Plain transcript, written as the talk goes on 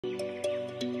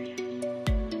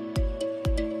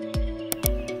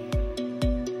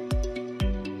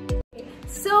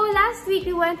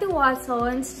week, we went to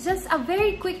Watsons. Just a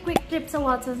very quick trip sa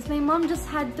Watsons. My mom just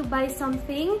had to buy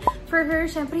something for her.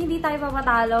 Syempre, hindi tayo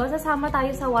papatalo. Sasama tayo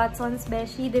sa Watsons,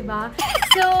 beshi, diba?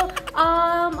 So,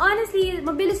 honestly,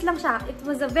 mabilis lang siya. It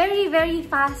was a very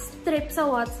fast trip sa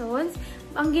Watsons.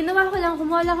 Ang ginawa ko lang,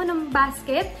 kumuha lang ako ng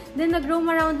basket, then nag-roam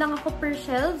around lang ako per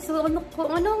shelf. So, kung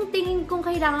anong tingin kong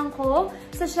kailangan ko,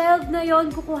 sa shelf na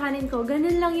yon kukuhanin ko.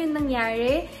 Ganun lang yung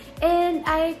nangyari. And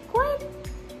I quite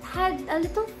had a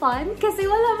little fun kasi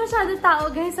wala masyadong tao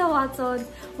guys sa Watsons.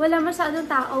 Wala masyadong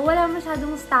tao, wala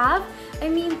masyadong staff. I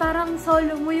mean, parang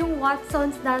solo mo yung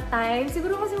Watsons that time.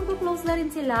 Siguro kasi magpo-close na rin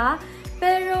sila.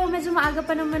 Pero medyo maaga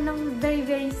pa naman ng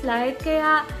very slight.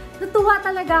 Kaya natuwa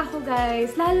talaga ako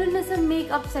guys. Lalo na sa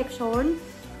makeup section.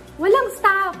 Walang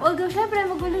staff. Although syempre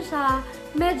magulo siya.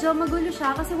 Medyo magulo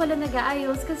siya kasi wala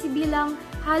nag-aayos. Kasi bilang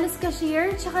halos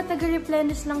cashier, tsaka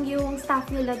taga-replenish lang yung staff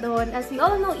nila doon. As we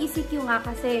all know, ECQ nga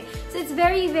kasi. So it's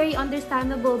very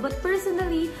understandable. But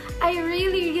personally, I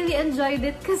really enjoyed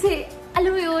it kasi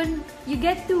alam mo yun, you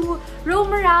get to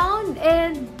roam around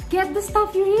and get the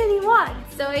stuff you really want.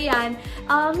 So, ayan.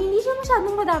 Hindi siya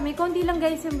masyadong madami. Konti lang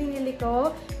guys yung binili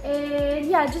ko. And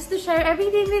yeah, just to share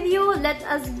everything with you, let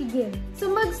us begin.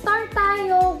 So, mag-start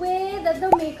tayo with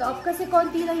the makeup kasi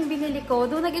konti lang yung binili ko.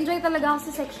 Doon nag-enjoy talaga ako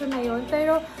sa section na yun.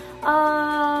 Pero,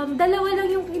 dalawa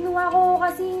lang yung kinuha ko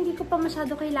kasi hindi ko pa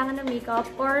masyado kailangan ng makeup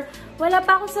or wala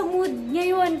pa ako sa mood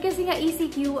ngayon kasi nga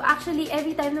ECQ. Actually,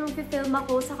 every time na mag-film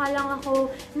ako, saka lang ako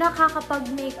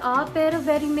nakakapag-makeup pero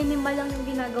very minimal lang yung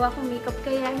ginagawa kong makeup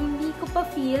kaya hindi ko pa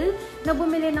feel na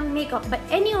bumili ng makeup. But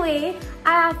anyway,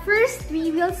 first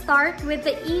we will start with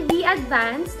the EB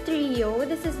Advanced Trio.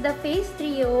 This is the Face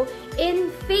Trio in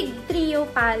Fig Trio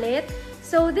palette.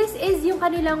 So, this is yung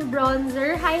kanilang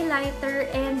bronzer, highlighter,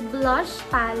 and blush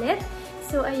palette.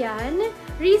 So, ayan.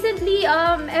 Recently,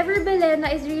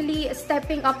 Everbelena is really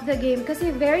stepping up the game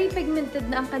kasi very pigmented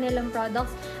na ang kanilang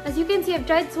products. As you can see, I've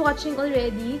tried swatching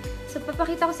already. So,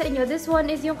 papakita ko sa inyo. This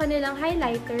one is yung kanilang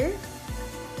highlighter.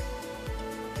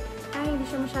 Ay, hindi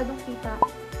siya masyadong kita.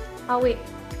 Wait.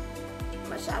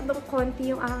 Masyadong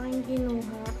konti yung aking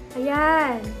kinuha.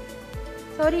 Ayan.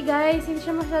 Sorry guys, hindi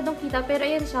siya masyadong kita, pero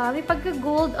ayan siya. May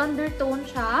pagka-gold undertone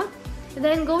siya. And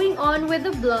then, going on with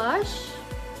the blush.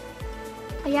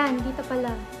 Ayan, kita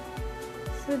pala.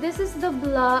 So, this is the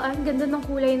blush. Ang ganda ng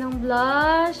kulay ng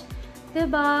blush.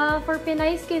 Diba? For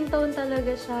Pinay skin tone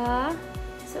talaga siya.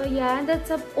 So, ayan.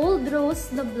 That's a Old Rose,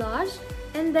 the blush.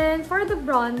 And then, for the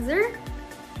bronzer.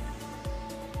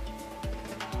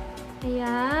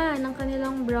 Ayan, ang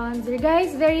kanilang bronzer.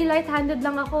 Guys, very light-handed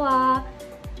lang ako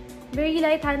Very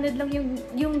light-handed lang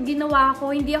yung ginawa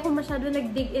ko. Hindi ako masyado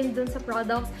nag-dig in dun sa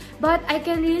products. But I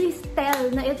can really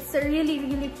tell na it's really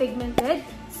pigmented.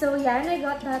 So, yan. I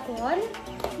got that one.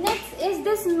 Next is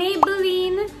this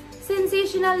Maybelline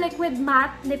Sensational Liquid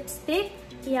Matte Lipstick.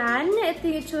 Yan. Ito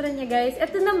yung itsura niya, guys.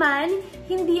 Ito naman,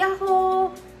 hindi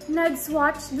ako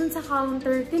nag-swatch dun sa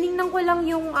counter. Tinignan ko lang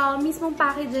yung mismong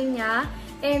packaging niya.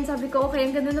 And sabi ko, okay,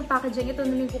 ang ganda ng packaging. Ito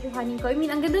na yung kukuhanin ko. I mean,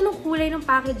 ang ganda ng kulay ng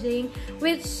packaging.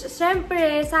 Which,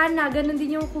 syempre, sana ganun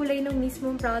din yung kulay ng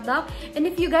mismong product. And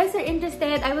if you guys are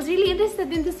interested, I was really interested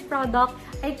in this product.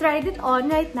 I tried it on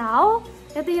right now.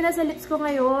 Ito yung nasa lips ko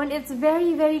ngayon. It's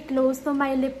very close to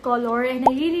my lip color. And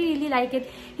I really like it.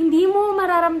 Hindi mo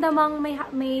mararamdamang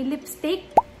may lipstick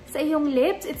sa iyong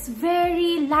lips. It's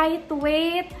very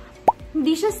lightweight.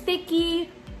 Hindi siya sticky.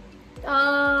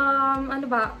 Ano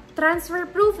ba? Transfer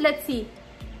proof, let's see.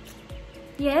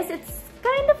 Yes, it's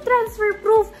kind of transfer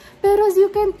proof. Pero as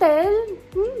you can tell,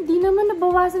 di naman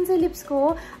nabawasan sa lips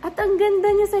ko. At ang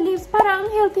ganda niya sa lips. Parang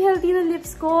healthy na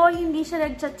lips ko. Hindi siya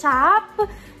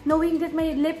nagcha-chap. Knowing that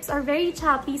my lips are very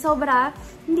chappy, sobra.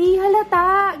 Hindi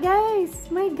halata. Guys,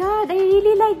 my God, I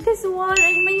really like this one.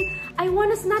 I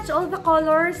wanna snatch all the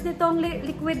colors nitong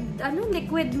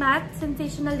liquid matte,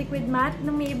 sensational liquid matte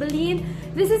ng Maybelline.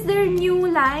 This is their new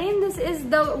line. This is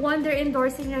the one they're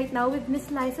endorsing right now with Miss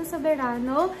Liza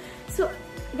Soberano. So,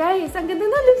 guys, ang ganda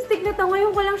ng lipstick na to.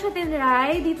 Ngayon ko lang siya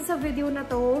tinry dito sa video na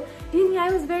to. Yun nga,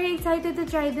 I was very excited to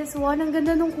try this one. Ang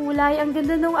ganda ng kulay, ang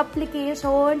ganda ng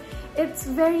application. It's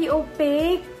very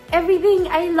opaque. Everything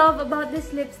I love about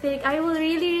this lipstick. I will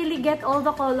really get all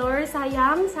the colors.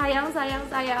 Sayang.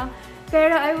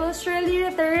 Pero I will surely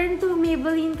return to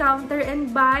Maybelline counter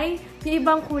and buy yung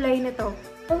ibang kulay nito.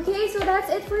 Okay, so that's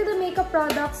it for the makeup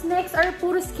products. Next are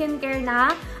puro skincare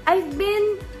na. I've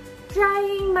been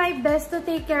trying my best to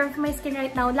take care of my skin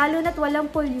right now. Lalo na't walang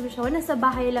pollution. Nasa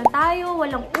bahay lang tayo,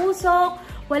 walang usok,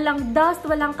 walang dust,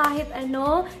 walang kahit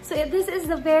ano. So this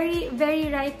is the very, very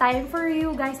right time for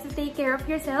you guys to take care of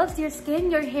yourselves, your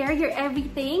skin, your hair, your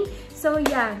everything. So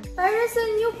yeah. Para sa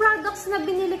new products na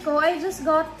binili ko, I just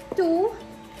got two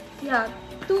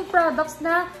products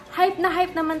na hype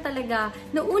naman talaga.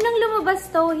 Noong unang lumabas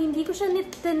to, hindi ko siya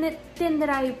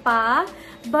tinry pa.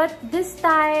 But this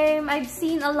time, I've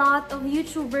seen a lot of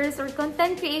YouTubers or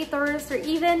content creators or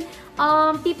even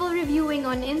people reviewing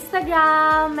on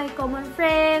Instagram, my common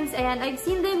friends, and I've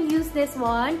seen them use this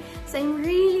one. So I'm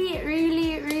really,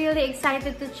 really, really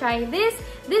excited to try this.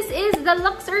 This is the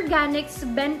Lux Organics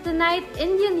Bentonite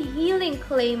Indian Healing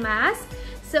Clay Mask.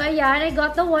 So ayan, I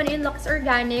got the one in Lux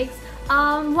Organics.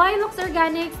 Why Lux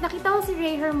Organics? Nakita ko si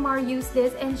Ray Hermar use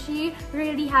this and she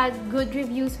really had good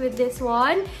reviews with this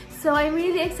one. So I'm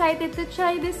really excited to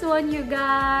try this one, you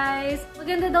guys.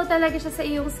 Maganda daw talaga siya sa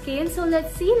iyong skin. So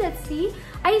let's see.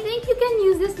 I think you can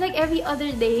use this like every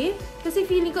other day. Kasi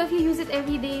feeling ko if you use it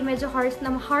every day, medyo harsh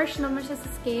naman siya sa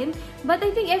skin. But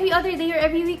I think every other day or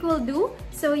every week will do.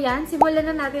 So yan,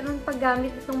 simulan na natin ang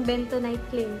paggamit itong Bentonite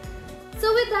Clay. So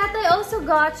with that, I also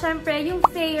got, syempre, yung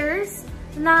Thayer's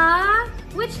na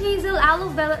Witch Hazel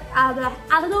Aloe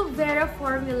Vera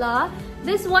formula.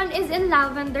 This one is in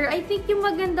lavender. I think yung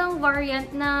magandang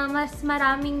variant na mas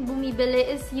maraming bumibili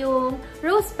is yung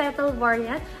rose petal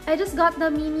variant. I just got the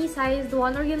mini sized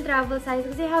one or yung travel size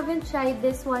kasi I haven't tried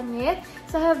this one yet.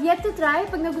 So I have yet to try.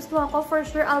 Pag nagustuhan ko, for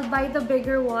sure, I'll buy the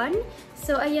bigger one.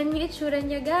 So ayan yung itsura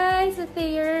niya, guys. Sa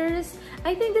Thayer's.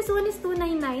 I think this one is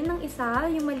 $2.99 ng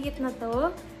isa. Yung maliit na to.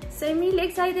 So I'm really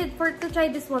excited to try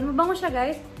this one. Mabango siya,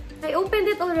 guys. I opened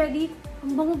it already.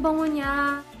 Ang bango-bango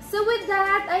niya. So with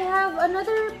that, I have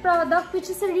another product which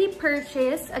is a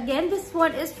repurchase. Again, this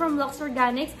one is from Lux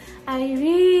Organics. I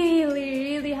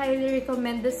really, really highly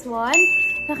recommend this one.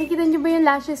 Nakikita niyo ba yung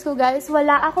lashes ko, guys?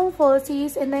 Wala akong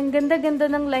falsies and ang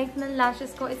ganda-ganda ng length ng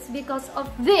lashes ko. It's because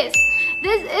of this.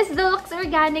 This is the Lux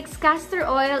Organics Castor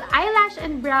Oil Eyelash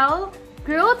and Brow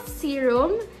Growth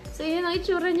Serum. So, yun ang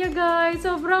itsura niya, guys.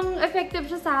 Sobrang effective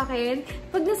siya sa akin.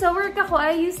 Pag nasa work ako,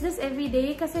 I use this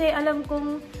everyday kasi alam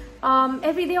kong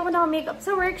everyday ako naka-makeup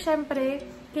sa work. Syempre,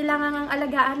 kailangan ang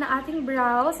alagaan ng ating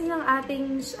brows, ng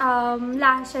ating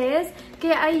lashes.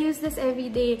 Kaya I use this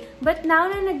everyday. But now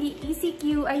na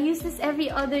nag-ECQ, I use this every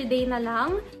other day na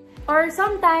lang. Or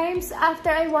sometimes,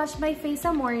 after I wash my face sa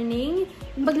morning,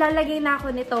 maglalagay na ako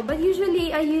nito. But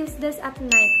usually, I use this at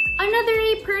night. Another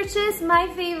repurchase, my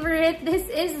favorite. This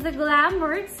is the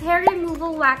Glamworks Hair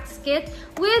Removal Wax Kit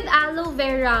with aloe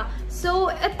vera. So,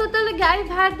 ito talaga,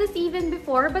 I've had this even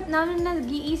before. But now na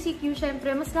nag-ECQ,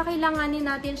 syempre, mas kakailanganin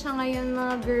natin siya ngayon,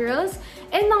 mga girls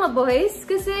and mga boys.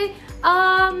 Kasi,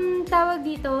 tawag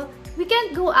dito, we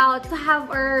can't go out to have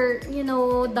our,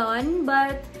 done.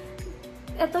 But,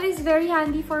 ito is very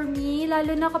handy for me,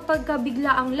 lalo na kapag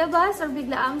bigla ang labas or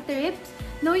bigla ang trips.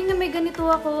 Knowing na may ganito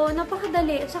ako,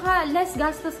 napakadali. At saka, less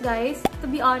gastos, guys, to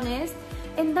be honest.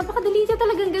 And napakadali siya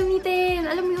talagang gamitin.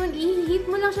 Alam mo yun, i-heat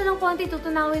mo lang siya ng konti,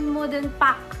 tutunawin mo, then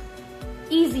pack.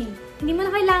 Easy. Hindi mo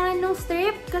na kailangan ng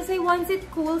strip kasi once it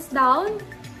cools down,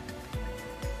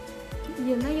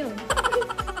 yun na yun.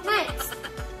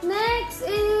 Next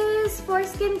is for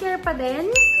skincare pa din.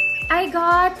 I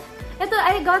got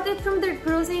it from their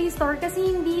grocery store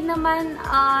kasi hindi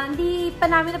pa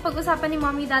namin napag-usapan ni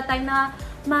Mommy that time na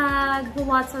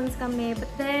mag-Watsons kami.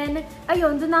 But then,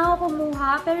 ayun, doon ako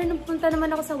kumuha. Pero nung punta naman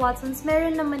ako sa Watsons,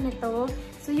 meron naman ito.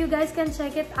 So, you guys can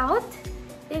check it out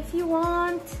if you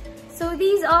want. So,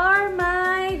 these are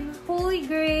my Holy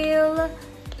Grail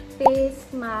face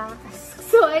masks.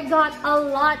 So, I got a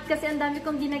lot kasi ang dami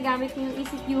kong ginagamit yung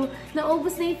ECQ.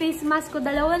 Naubos na yung face mask ko.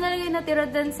 Dalawa na lang yung natira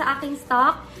dun sa aking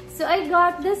stock. So, I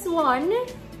got this one.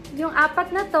 Yung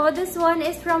apat na to. This one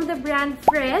is from the brand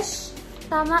Fresh.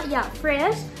 Tama? Yeah,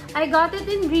 Fresh. I got it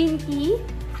in green tea,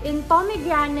 in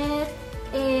pomegranate,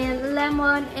 in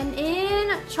lemon, and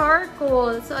in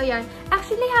charcoal. So, ayan.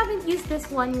 Actually, I haven't used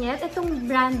this one yet. Itong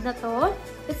brand na to.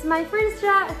 It's my first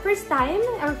try.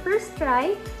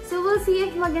 So, we'll see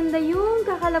if maganda yung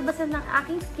kakalabasan ng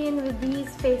aking skin with these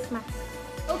face masks.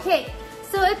 Okay.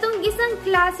 So, itong isang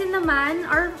klase naman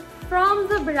are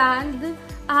from the brand,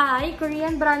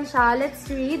 Korean brand siya. Let's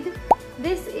read.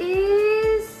 This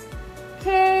is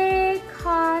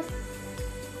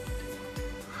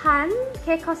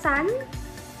Kekosan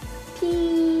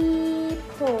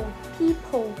Pipo.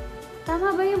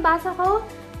 Tama ba yung basa ko?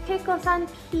 Kekosan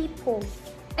Pipo.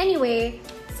 Anyway,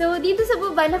 so dito sa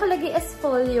baba nakalagay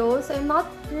Esfolio. So I'm not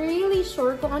really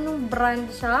sure kung anong brand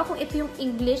siya. Kung ito yung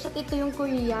English at ito yung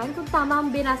Korean. Kung tama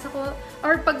ang binasa ko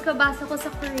or pagkabasa ko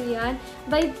sa Korean.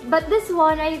 But this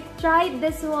one, I tried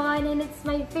this one and it's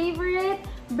my favorite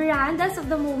brand as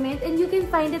of the moment. And you can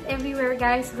find it everywhere,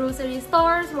 guys. Grocery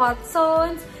stores,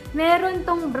 Watsons. Meron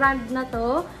tong brand na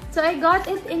to. So, I got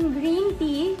it in green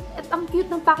tea. At ang cute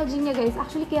ng packaging niya, guys.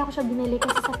 Actually, kaya ako siya binili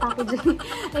kasi sa packaging.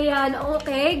 Ayan,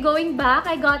 okay. Going back,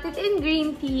 I got it in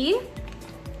green tea.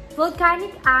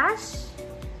 Volcanic ash.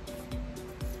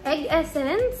 Egg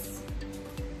essence.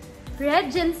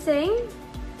 Red ginseng.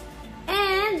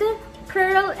 And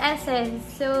curl essence.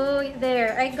 So,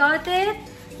 there. I got it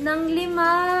ng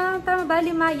 5. Tama ba?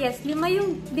 5? Yes. 5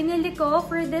 yung binili ko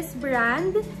for this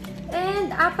brand.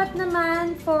 And 4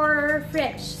 naman for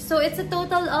fresh. So, it's a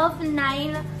total of 9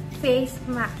 face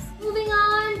masks. Moving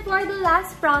on for the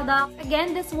last product.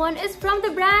 Again, this one is from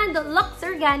the brand Lux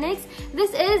Organics.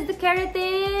 This is the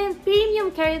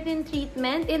premium keratin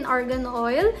treatment in argan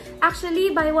oil.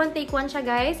 Actually, buy one, take one siya,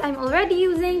 guys. I'm already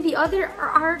using the other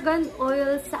argan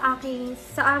oil sa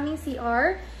aming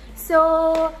CR.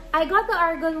 So, I got the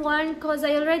argan one because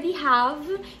I already have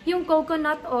yung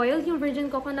coconut oil, yung virgin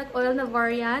coconut oil na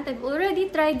variant. I've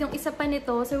already tried yung isa pa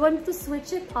nito. So, I want to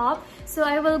switch it up. So,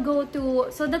 I will go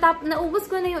to... So, naubos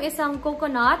ko na yung isang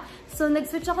coconut. So,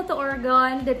 nag-switch ako to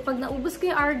argan. Then, pag naubos ko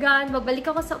yung argan, babalik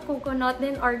ako sa coconut,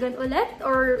 then argan ulit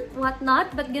or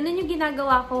whatnot. But, ganun yung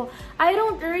ginagawa ko. I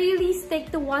don't really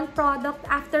stick to one product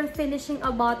after finishing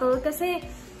a bottle kasi...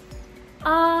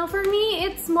 for me,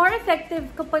 it's more effective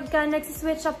kapag ka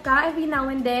nagsiswitch up ka every now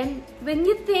and then. When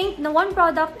you think na one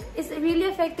product is really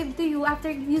effective to you after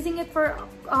using it for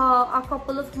a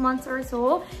couple of months or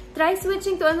so, try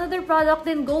switching to another product,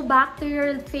 then go back to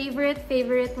your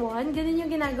favorite one. Ganun yung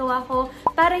ginagawa ko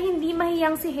para hindi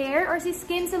mahiyang si hair or si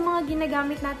skin sa mga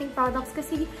ginagamit nating products.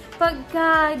 Kasi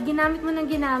pagka ginamit mo ng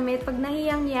ginamit, pag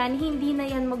nahiyang yan, hindi na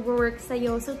yan mag-work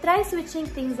sa'yo. So, try switching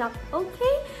things up.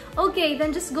 Okay? Okay,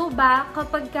 then just go back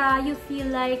kapag you feel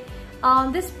like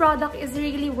this product is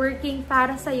really working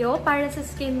para sa'yo, para sa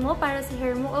skin mo, para sa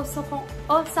hair mo, o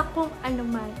sa kung ano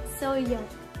man. So, yeah.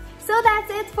 So, that's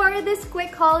it for this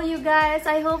quick haul, you guys.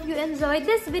 I hope you enjoyed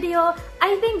this video.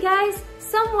 I think, guys,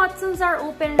 some Watsons are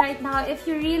open right now if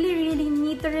you really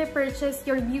need to repurchase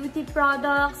your beauty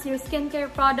products, your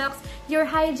skincare products, your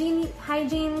hygiene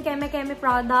keme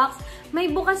products. May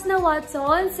bukas na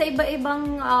Watsons sa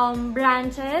iba-ibang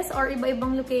branches or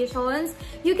iba-ibang locations.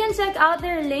 You can check out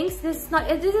their links. This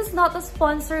is not a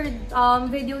sponsored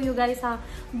video, you guys, ha.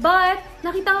 But,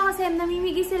 nakita ko kasi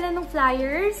namimigay sila ng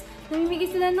flyers.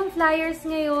 Namimigay sila ng flyers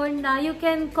ngayon na you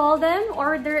can call them,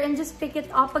 order, and just pick it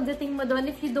up pagdating mo doon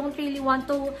if you don't really want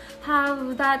to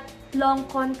have that long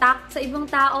contact sa ibang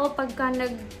tao pagka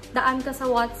nagdaan ka sa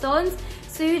Watsons.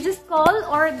 So, you just call,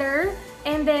 order,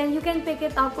 and then you can pick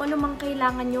it up kung ano mang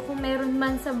kailangan nyo kung meron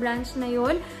man sa branch na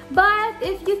yun. But,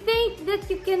 if you think that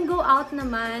you can go out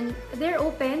naman, they're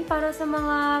open para sa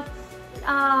mga,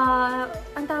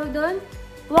 ang tawag doon?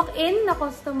 Walk-in na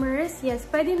customers. Yes,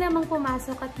 pwede namang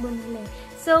pumasok at bumili.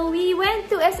 So, we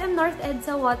went to SM North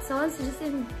EDSA Watsons, just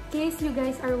in case you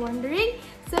guys are wondering.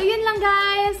 So, yun lang,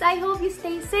 guys. I hope you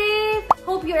stay safe.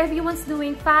 Hope everyone's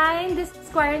doing fine this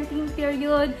quarantine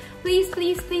period. Please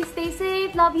stay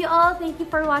safe. Love you all. Thank you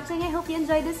for watching. I hope you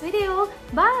enjoyed this video.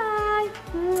 Bye!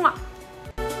 Mwah!